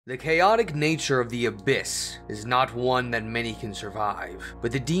The chaotic nature of the Abyss is not one that many can survive,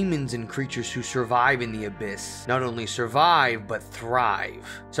 but the demons and creatures who survive in the Abyss not only survive, but thrive.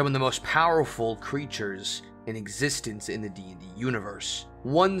 Some of the most powerful creatures in existence in the D&D universe.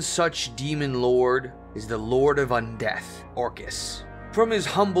 One such demon lord is the Lord of Undeath, Orcus. From his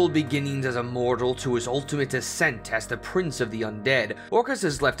humble beginnings as a mortal to his ultimate ascent as the Prince of the Undead, Orcus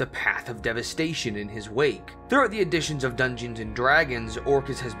has left a path of devastation in his wake. Throughout the editions of Dungeons & Dragons,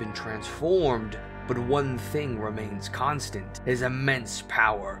 Orcus has been transformed, but one thing remains constant: his immense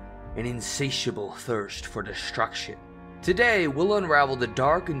power, an insatiable thirst for destruction. Today, we'll unravel the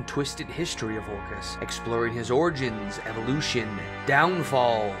dark and twisted history of Orcus, exploring his origins, evolution,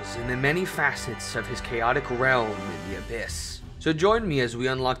 downfalls, and the many facets of his chaotic realm in the Abyss. So join me as we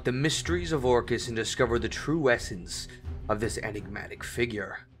unlock the mysteries of Orcus and discover the true essence of this enigmatic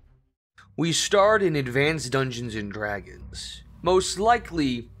figure. We start in Advanced Dungeons & Dragons, most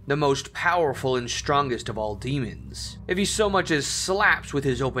likely the most powerful and strongest of all demons. If he so much as slaps with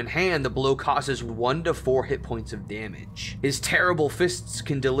his open hand, the blow causes 1 to 4 hit points of damage. His terrible fists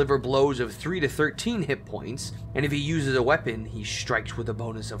can deliver blows of 3 to 13 hit points, and if he uses a weapon, he strikes with a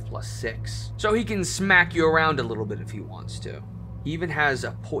bonus of +6. So he can smack you around a little bit if he wants to. He even has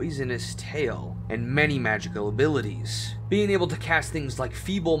a poisonous tail and many magical abilities, being able to cast things like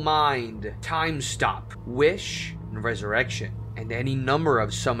Feeble Mind, Time Stop, Wish, and Resurrection, and any number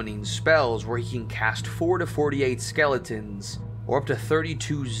of summoning spells where he can cast 4 to 48 skeletons or up to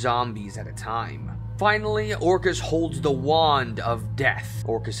 32 zombies at a time. Finally, Orcus holds the Wand of Death,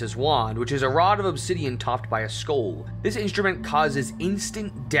 Orcus's Wand, which is a rod of obsidian topped by a skull. This instrument causes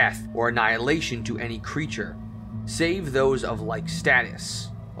instant death or annihilation to any creature, save those of like status,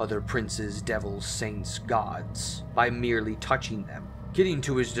 other princes, devils, saints, gods, by merely touching them. Getting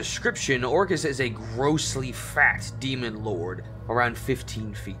to his description, Orcus is a grossly fat demon lord, around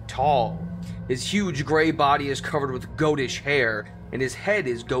 15 feet tall. His huge gray body is covered with goatish hair, and his head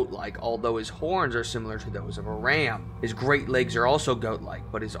is goat-like, although his horns are similar to those of a ram. His great legs are also goat-like,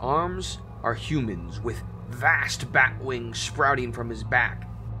 but his arms are humans, with vast bat wings sprouting from his back,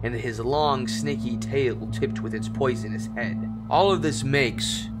 and his long, snaky tail tipped with its poisonous head. All of this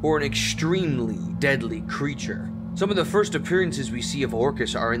makes for an extremely deadly creature. Some of the first appearances we see of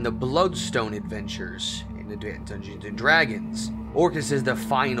Orcus are in the Bloodstone adventures in Advanced Dungeons & Dragons. Orcus is the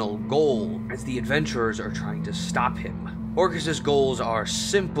final goal, as the adventurers are trying to stop him. Orcus's goals are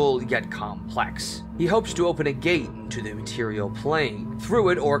simple yet complex. He hopes to open a gate into the material plane. Through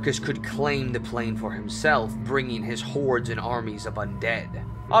it, Orcus could claim the plane for himself, bringing his hordes and armies of undead.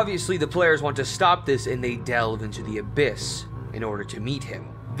 Obviously, the players want to stop this, and they delve into the Abyss in order to meet him.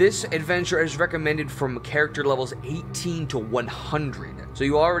 This adventure is recommended from character levels 18 to 100, so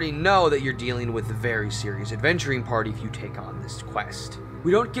you already know that you're dealing with a very serious adventuring party if you take on this quest.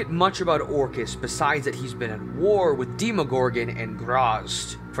 We don't get much about Orcus besides that he's been at war with Demogorgon and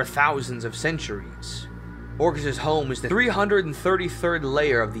Grozd for thousands of centuries. Orcus's home is the 333rd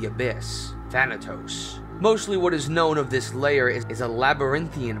layer of the Abyss, Thanatos. Mostly what is known of this layer is a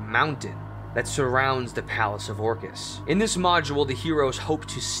labyrinthian mountain that surrounds the palace of Orcus. In this module, the heroes hope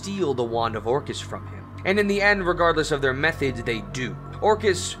to steal the Wand of Orcus from him, and in the end, regardless of their methods, they do.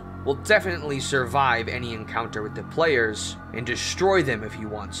 Orcus will definitely survive any encounter with the players and destroy them if he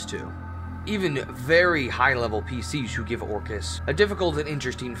wants to. Even very high-level PCs who give Orcus a difficult and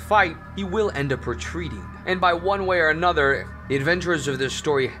interesting fight, he will end up retreating, and by one way or another, the adventurers of this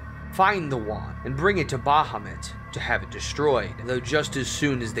story find the wand and bring it to Bahamut to have it destroyed. Though just as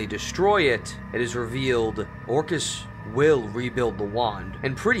soon as they destroy it, it is revealed Orcus will rebuild the wand,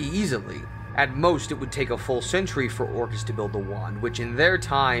 and pretty easily. At most, it would take a full century for Orcus to build the wand, which in their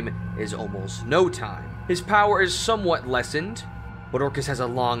time is almost no time. His power is somewhat lessened, but Orcus has a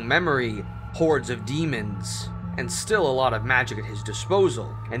long memory, hordes of demons, and still a lot of magic at his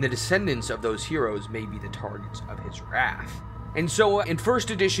disposal, and the descendants of those heroes may be the targets of his wrath. And so, in first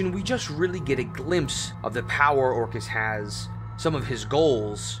edition, we just really get a glimpse of the power Orcus has, some of his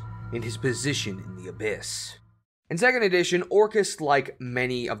goals, and his position in the Abyss. In second edition, Orcus, like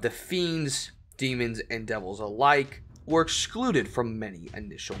many of the fiends, demons, and devils alike, were excluded from many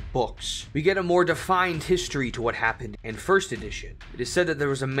initial books. We get a more defined history to what happened in first edition. It is said that there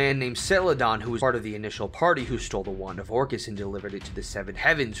was a man named Celadon who was part of the initial party who stole the Wand of Orcus and delivered it to the Seven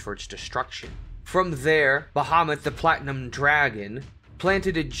Heavens for its destruction. From there, Bahamut the Platinum Dragon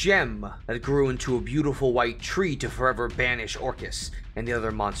planted a gem that grew into a beautiful white tree to forever banish Orcus and the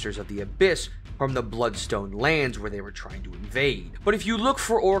other monsters of the Abyss from the Bloodstone lands where they were trying to invade. But if you look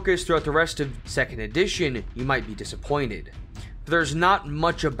for Orcus throughout the rest of second edition, you might be disappointed. There's not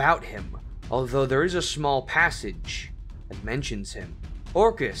much about him, although there is a small passage that mentions him.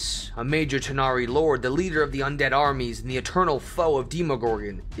 Orcus, a major Tanar'ri lord, the leader of the undead armies and the eternal foe of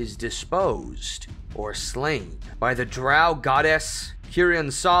Demogorgon, is disposed, or slain, by the drow goddess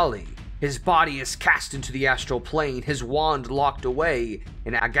Sali. His body is cast into the astral plane, his wand locked away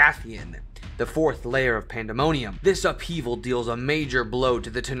in Agathian, the fourth layer of Pandemonium. This upheaval deals a major blow to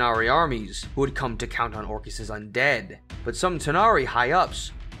the Tanar'ri armies, who had come to count on Orcus's undead. But some Tanar'ri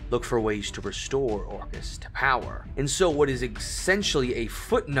high-ups look for ways to restore Orcus to power. And so what is essentially a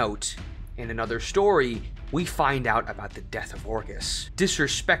footnote in another story, we find out about the death of Orcus,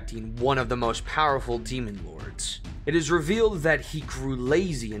 disrespecting one of the most powerful demon lords. It is revealed that he grew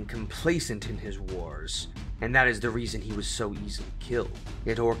lazy and complacent in his wars, and that is the reason he was so easily killed.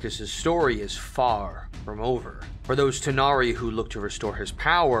 Yet Orcus' story is far from over. For those Tanar'ri who look to restore his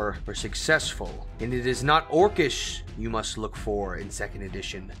power were successful, and it is not Orcus you must look for in 2nd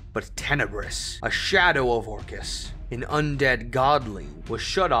edition, but Tenebris, a shadow of Orcus. An undead godling was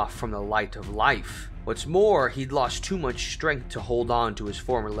shut off from the light of life. What's more, he'd lost too much strength to hold on to his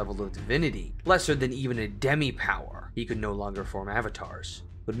former level of divinity. Lesser than even a demi-power, he could no longer form avatars.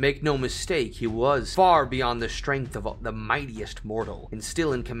 But make no mistake, he was far beyond the strength of the mightiest mortal, and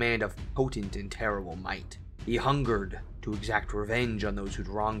still in command of potent and terrible might. He hungered to exact revenge on those who'd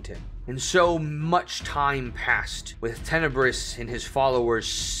wronged him. And so much time passed, with Tenebris and his followers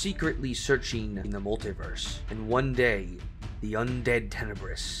secretly searching in the multiverse. And one day, the undead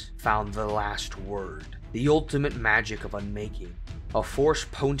Tenebris found the last word, the ultimate magic of unmaking, a force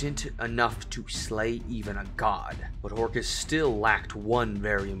potent enough to slay even a god. But Orcus still lacked one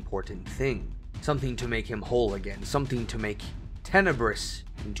very important thing, something to make him whole again, something to make Tenebris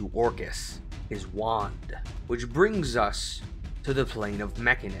into Orcus, his wand. Which brings us to the plane of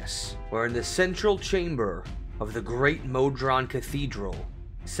Mechanus, where in the central chamber of the great Modron Cathedral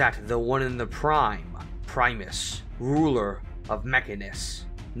sat the one in the prime, Primus, ruler of Mechanus,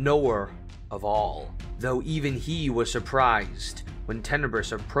 knower of all, though even he was surprised when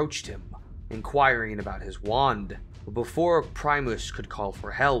Tenebris approached him, inquiring about his wand. But before Primus could call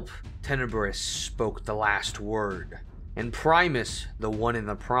for help, Tenebris spoke the last word, and Primus, the one in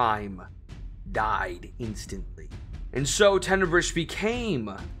the prime, died instantly. And so Tenebris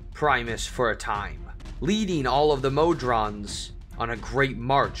became Primus for a time, leading all of the Modrons on a great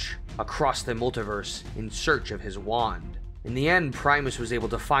march across the multiverse in search of his wand. In the end, Primus was able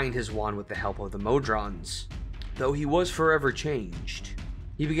to find his wand with the help of the Modrons. Though he was forever changed,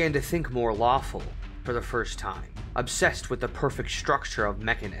 he began to think more lawful for the first time, obsessed with the perfect structure of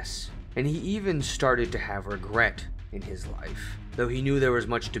Mechanus, and he even started to have regret in his life. Though he knew there was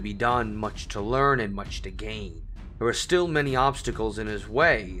much to be done, much to learn, and much to gain, there were still many obstacles in his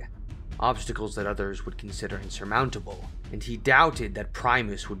way, obstacles that others would consider insurmountable, and he doubted that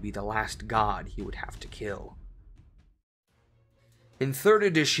Primus would be the last god he would have to kill. In 3rd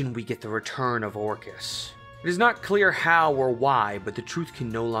edition, we get the return of Orcus. It is not clear how or why, but the truth can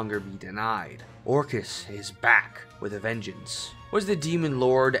no longer be denied. Orcus is back with a vengeance. Was the Demon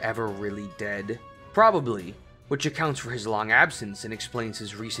Lord ever really dead? Probably, which accounts for his long absence and explains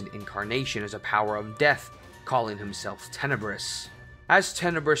his recent incarnation as a power of death, calling himself Tenebris. As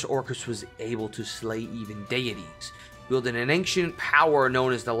Tenebris, Orcus was able to slay even deities. Wielding an ancient power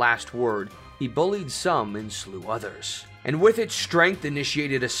known as the Last Word, he bullied some and slew others, and with its strength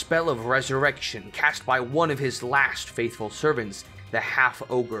initiated a spell of resurrection cast by one of his last faithful servants, the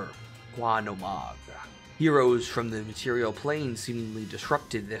half-ogre Quanomag. Heroes from the material plane seemingly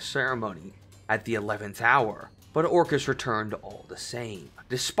disrupted this ceremony at the 11th hour, but Orcus returned all the same.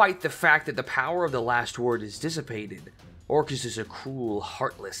 Despite the fact that the power of the Last Word is dissipated, Orcus is a cruel,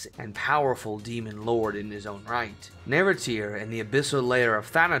 heartless, and powerful demon lord in his own right. Neratir and the abyssal layer of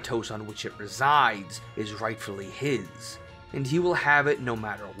Thanatos on which it resides is rightfully his, and he will have it no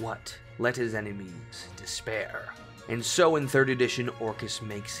matter what. Let his enemies despair. And so in 3rd edition, Orcus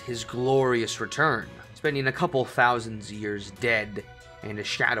makes his glorious return, spending a couple thousand years dead and a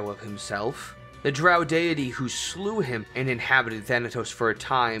shadow of himself. The drow deity who slew him and inhabited Thanatos for a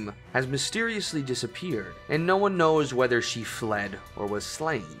time has mysteriously disappeared, and no one knows whether she fled or was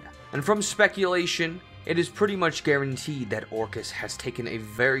slain. And from speculation, it is pretty much guaranteed that Orcus has taken a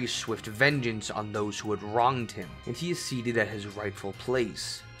very swift vengeance on those who had wronged him, and he is seated at his rightful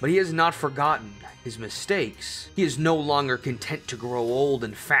place. But he has not forgotten his mistakes. He is no longer content to grow old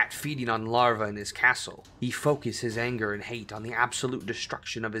and fat feeding on larvae in his castle. He focuses his anger and hate on the absolute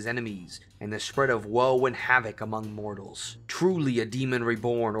destruction of his enemies and the spread of woe and havoc among mortals. Truly a demon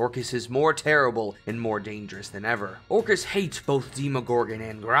reborn, Orcus is more terrible and more dangerous than ever. Orcus hates both Demogorgon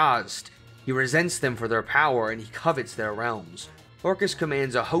and Grazd. He resents them for their power and he covets their realms. Orcus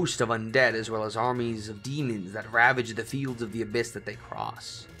commands a host of undead as well as armies of demons that ravage the fields of the abyss that they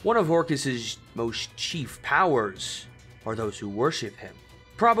cross. One of Orcus's most chief powers are those who worship him,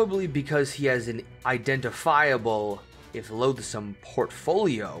 probably because he has an identifiable, if loathsome,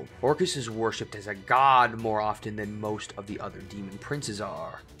 portfolio. Orcus is worshipped as a god more often than most of the other demon princes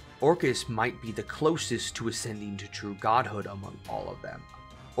are. Orcus might be the closest to ascending to true godhood among all of them.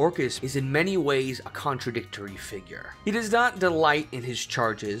 Orcus is in many ways a contradictory figure. He does not delight in his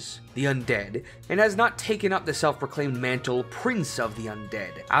charges, the undead, and has not taken up the self-proclaimed mantle Prince of the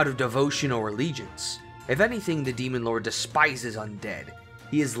Undead out of devotion or allegiance. If anything, the Demon Lord despises undead.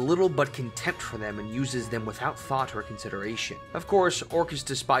 He has little but contempt for them and uses them without thought or consideration. Of course, Orcus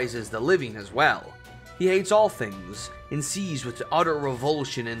despises the living as well. He hates all things, and sees with utter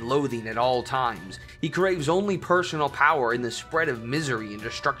revulsion and loathing at all times. He craves only personal power in the spread of misery and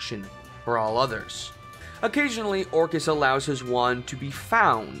destruction for all others. Occasionally, Orcus allows his wand to be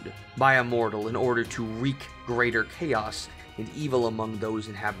found by a mortal in order to wreak greater chaos and evil among those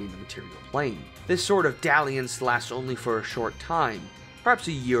inhabiting the material plane. This sort of dalliance lasts only for a short time, perhaps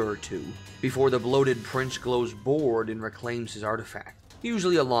a year or two, before the bloated prince grows bored and reclaims his artifact,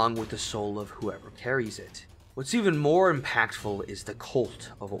 usually along with the soul of whoever carries it. What's even more impactful is the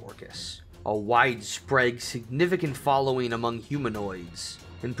cult of Orcus, a widespread, significant following among humanoids,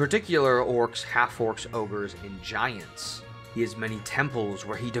 in particular orcs, half-orcs, ogres, and giants. He has many temples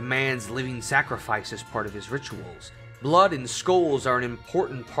where he demands living sacrifice as part of his rituals. Blood and skulls are an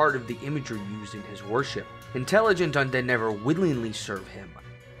important part of the imagery used in his worship. Intelligent undead never willingly serve him.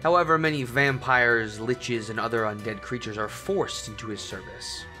 However, many vampires, liches, and other undead creatures are forced into his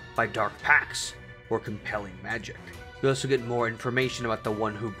service by dark pacts or compelling magic. You also get more information about the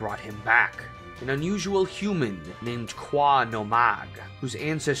one who brought him back, an unusual human named Qua no Mag, whose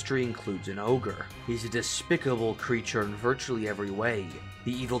ancestry includes an ogre. He's a despicable creature in virtually every way.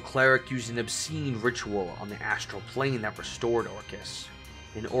 The evil cleric used an obscene ritual on the astral plane that restored Orcus,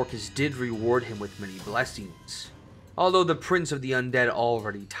 and Orcus did reward him with many blessings. Although the Prince of the Undead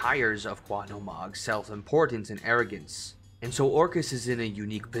already tires of Qua no Mag's self-importance and arrogance, and so Orcus is in a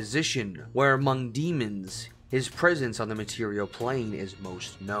unique position where among demons, his presence on the material plane is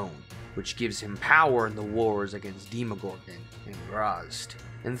most known, which gives him power in the wars against Demogorgon and Grazd.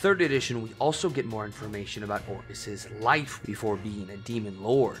 In 3rd edition, we also get more information about Orcus's life before being a demon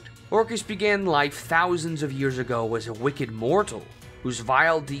lord. Orcus began life thousands of years ago as a wicked mortal, whose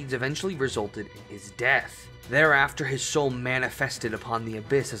vile deeds eventually resulted in his death. Thereafter, his soul manifested upon the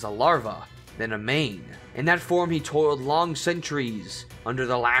abyss as a larva, then a mane. In that form, he toiled long centuries under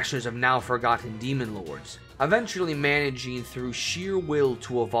the lashes of now-forgotten demon lords, eventually managing through sheer will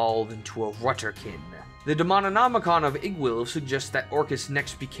to evolve into a Rutterkin. The Demononomicon of Igwilv suggests that Orcus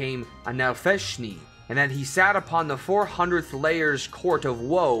next became a Nalfeshni, and that he sat upon the 400th layer's court of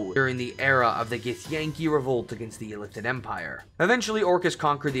woe during the era of the Githyanki revolt against the Illithid Empire. Eventually, Orcus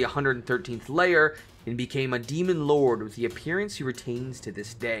conquered the 113th layer and became a demon lord with the appearance he retains to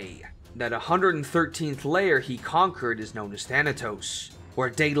this day. That 113th layer he conquered is known as Thanatos, where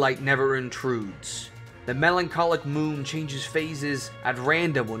daylight never intrudes. The melancholic moon changes phases at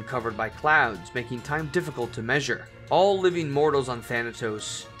random when covered by clouds, making time difficult to measure. All living mortals on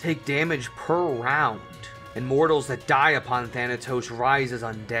Thanatos take damage per round, and mortals that die upon Thanatos rise as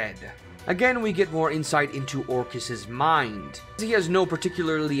undead. Again, we get more insight into Orcus's mind. He has no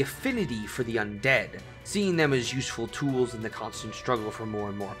particularly affinity for the undead, seeing them as useful tools in the constant struggle for more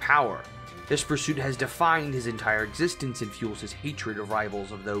and more power. This pursuit has defined his entire existence and fuels his hatred of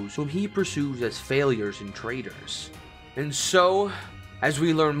rivals of those whom he pursues as failures and traitors. And so, as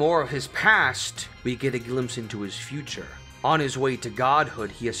we learn more of his past, we get a glimpse into his future. On his way to godhood,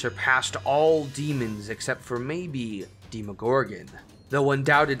 he has surpassed all demons except for maybe Demogorgon, though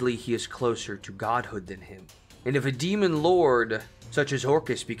undoubtedly he is closer to godhood than him. And if a demon lord, such as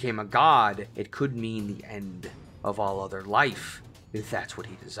Orcus, became a god, it could mean the end of all other life, if that's what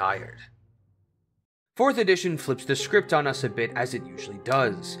he desired. 4th edition flips the script on us a bit, as it usually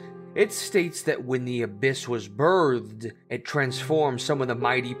does. It states that when the Abyss was birthed, it transformed some of the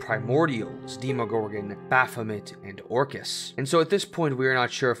mighty primordials, Demogorgon, Baphomet, and Orcus. And so at this point, we are not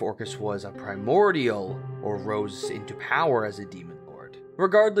sure if Orcus was a primordial or rose into power as a demon lord.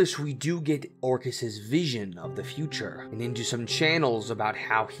 Regardless, we do get Orcus's vision of the future, and into some channels about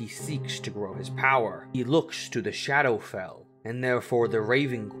how he seeks to grow his power. He looks to the Shadowfell, and therefore the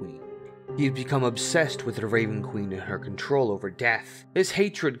Raven Queen. He has become obsessed with the Raven Queen and her control over death. His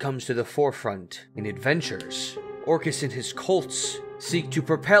hatred comes to the forefront in adventures. Orcus and his cults seek to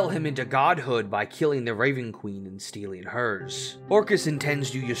propel him into godhood by killing the Raven Queen and stealing hers. Orcus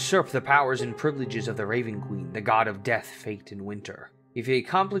intends to usurp the powers and privileges of the Raven Queen, the god of death, fate, and winter. If he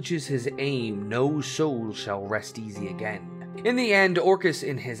accomplishes his aim, no soul shall rest easy again. In the end, Orcus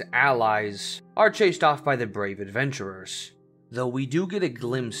and his allies are chased off by the brave adventurers. Though we do get a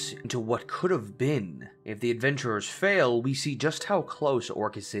glimpse into what could have been. If the adventurers fail, we see just how close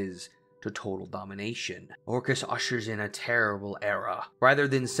Orcus is to total domination. Orcus ushers in a terrible era. Rather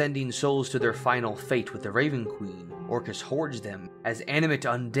than sending souls to their final fate with the Raven Queen, Orcus hoards them as animate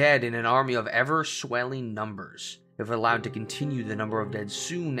undead in an army of ever-swelling numbers. If allowed to continue, the number of dead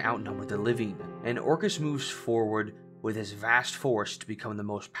soon outnumber the living, and Orcus moves forward with his vast force to become the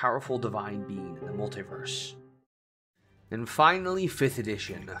most powerful divine being in the multiverse. And finally, 5th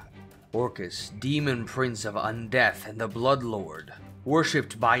edition. Orcus, Demon Prince of Undeath and the Blood Lord,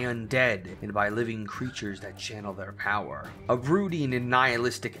 worshipped by undead and by living creatures that channel their power. A brooding and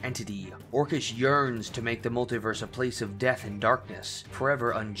nihilistic entity, Orcus yearns to make the multiverse a place of death and darkness,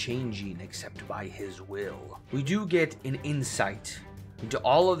 forever unchanging except by his will. We do get an insight into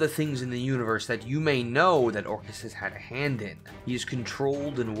all of the things in the universe that you may know that Orcus has had a hand in. He is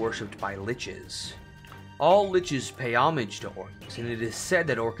controlled and worshipped by liches. All liches pay homage to Orcus, and it is said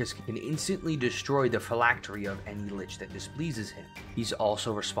that Orcus can instantly destroy the phylactery of any lich that displeases him. He's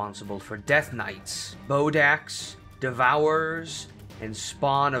also responsible for Death Knights, Bodaks, Devourers, and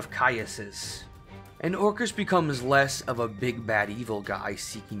spawn of Caiuses. And Orcus becomes less of a big bad evil guy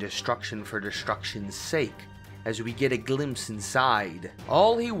seeking destruction for destruction's sake. As we get a glimpse inside,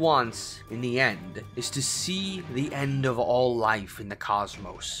 all he wants, in the end, is to see the end of all life in the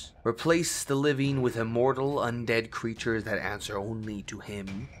cosmos. Replace the living with immortal undead creatures that answer only to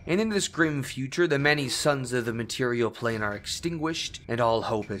him. And in this grim future, the many suns of the material plane are extinguished, and all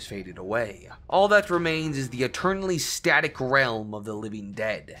hope has faded away. All that remains is the eternally static realm of the living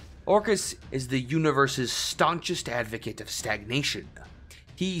dead. Orcus is the universe's staunchest advocate of stagnation.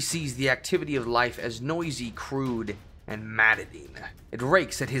 He sees the activity of life as noisy, crude, and maddening. It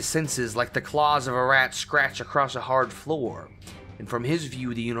rakes at his senses like the claws of a rat scratch across a hard floor, and from his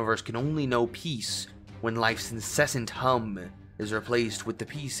view the universe can only know peace when life's incessant hum is replaced with the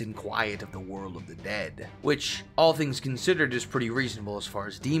peace and quiet of the world of the dead. Which, all things considered, is pretty reasonable as far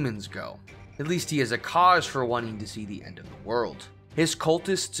as demons go. At least he has a cause for wanting to see the end of the world. His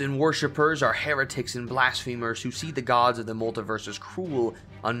cultists and worshippers are heretics and blasphemers who see the gods of the multiverse as cruel,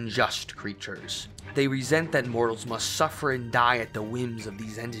 unjust creatures. They resent that mortals must suffer and die at the whims of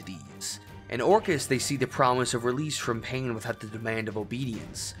these entities. In Orcus, they see the promise of release from pain without the demand of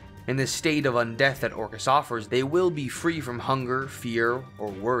obedience. In the state of undeath that Orcus offers, they will be free from hunger, fear, or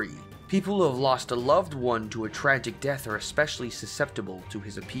worry. People who have lost a loved one to a tragic death are especially susceptible to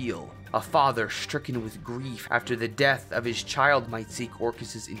his appeal. A father stricken with grief after the death of his child might seek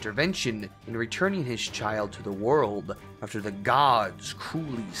Orcus's intervention in returning his child to the world after the gods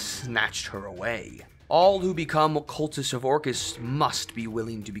cruelly snatched her away. All who become cultists of Orcus must be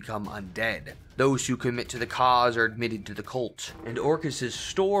willing to become undead. Those who commit to the cause are admitted to the cult, and Orcus's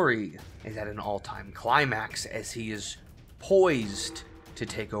story is at an all-time climax as he is poised to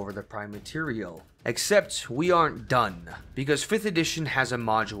take over the Prime Material. Except we aren't done, because 5th edition has a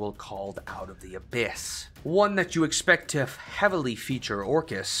module called Out of the Abyss. One that you expect to heavily feature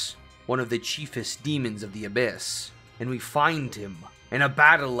Orcus, one of the chiefest demons of the Abyss. And we find him in a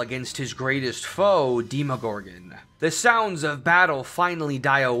battle against his greatest foe, Demogorgon. The sounds of battle finally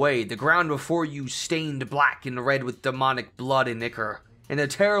die away, the ground before you stained black and red with demonic blood and ichor. In the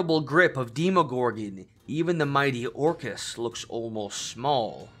terrible grip of Demogorgon, even the mighty Orcus looks almost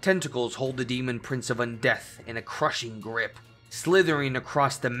small. Tentacles hold the Demon Prince of Undeath in a crushing grip, slithering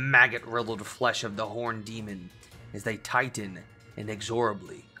across the maggot-riddled flesh of the horned demon as they tighten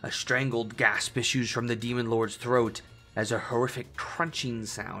inexorably. A strangled gasp issues from the Demon Lord's throat as a horrific crunching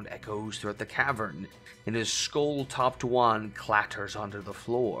sound echoes throughout the cavern, and his skull-topped wand clatters onto the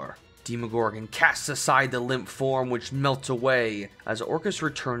floor. Demogorgon casts aside the limp form, which melts away as Orcus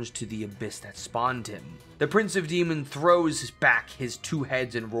returns to the abyss that spawned him. The Prince of Demon throws back his two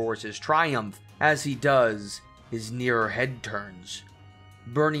heads and roars his triumph. As he does, his nearer head turns,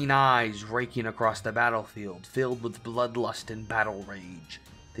 burning eyes raking across the battlefield, filled with bloodlust and battle rage.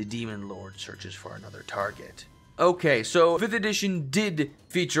 The Demon Lord searches for another target. Okay, so 5th edition did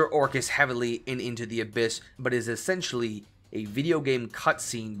feature Orcus heavily in Into the Abyss, but is essentially a video game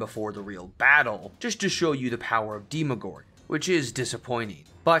cutscene before the real battle, just to show you the power of Demogorgon, which is disappointing.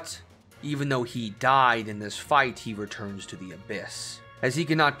 But even though he died in this fight, he returns to the Abyss, as he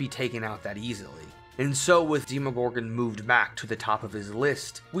cannot be taken out that easily. And so with Demogorgon moved back to the top of his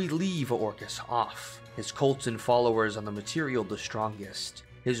list, we leave Orcus off. his cults and followers on the material the strongest.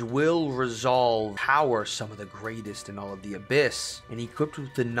 His will, resolve, power some of the greatest in all of the Abyss, and equipped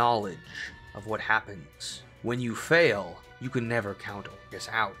with the knowledge of what happens. When you fail, you can never count Orcus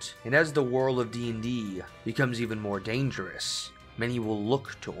out. And as the world of D&D becomes even more dangerous, many will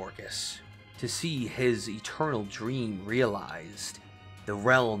look to Orcus to see his eternal dream realized, the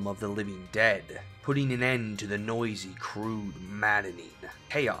realm of the living dead, putting an end to the noisy, crude, maddening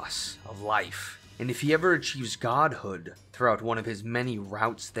chaos of life. And if he ever achieves godhood throughout one of his many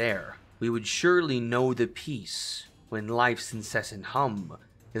routes there, we would surely know the peace when life's incessant hum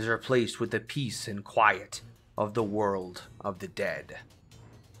is replaced with the peace and quiet of the world of the dead.